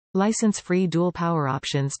License-free dual power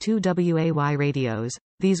options 2 WAY radios.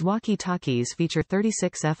 These walkie-talkies feature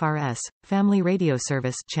 36 FRS, family radio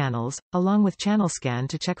service, channels, along with channel scan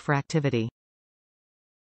to check for activity.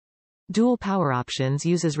 Dual power options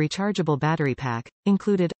uses rechargeable battery pack,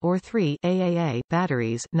 included, or 3 AAA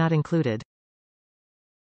batteries not included.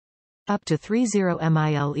 Up to 30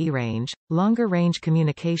 mile range, longer range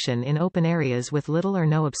communication in open areas with little or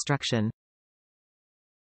no obstruction.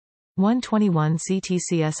 121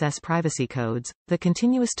 CTCSS Privacy Codes. The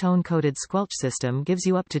Continuous Tone-Coded Squelch System gives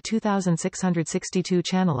you up to 2,662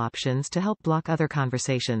 channel options to help block other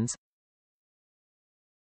conversations.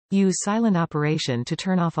 Use silent operation to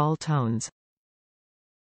turn off all tones.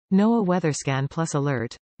 NOAA Weather Scan Plus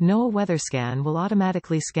Alert. NOAA Weather Scan will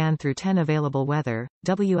automatically scan through 10 available weather,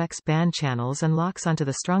 WX band channels and locks onto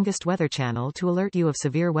the strongest weather channel to alert you of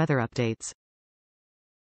severe weather updates.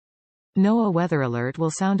 NOAA Weather Alert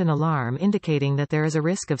will sound an alarm indicating that there is a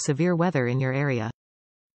risk of severe weather in your area.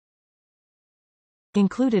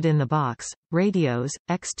 Included in the box, radios,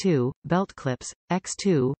 X2, belt clips,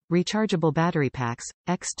 X2, rechargeable battery packs,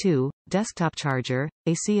 X2, desktop charger,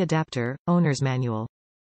 AC adapter, owner's manual.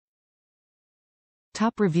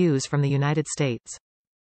 Top reviews from the United States.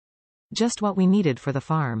 Just what we needed for the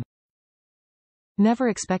farm. Never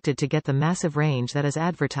expected to get the massive range that is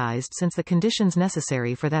advertised since the conditions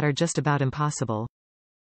necessary for that are just about impossible.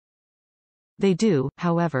 They do,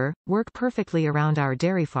 however, work perfectly around our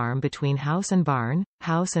dairy farm between house and barn,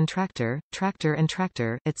 house and tractor, tractor and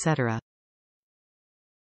tractor, etc.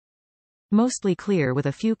 Mostly clear with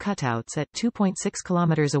a few cutouts at 2.6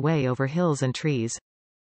 kilometers away over hills and trees.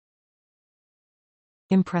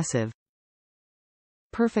 Impressive.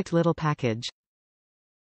 Perfect little package.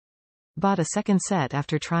 Bought a second set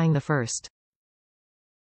after trying the first.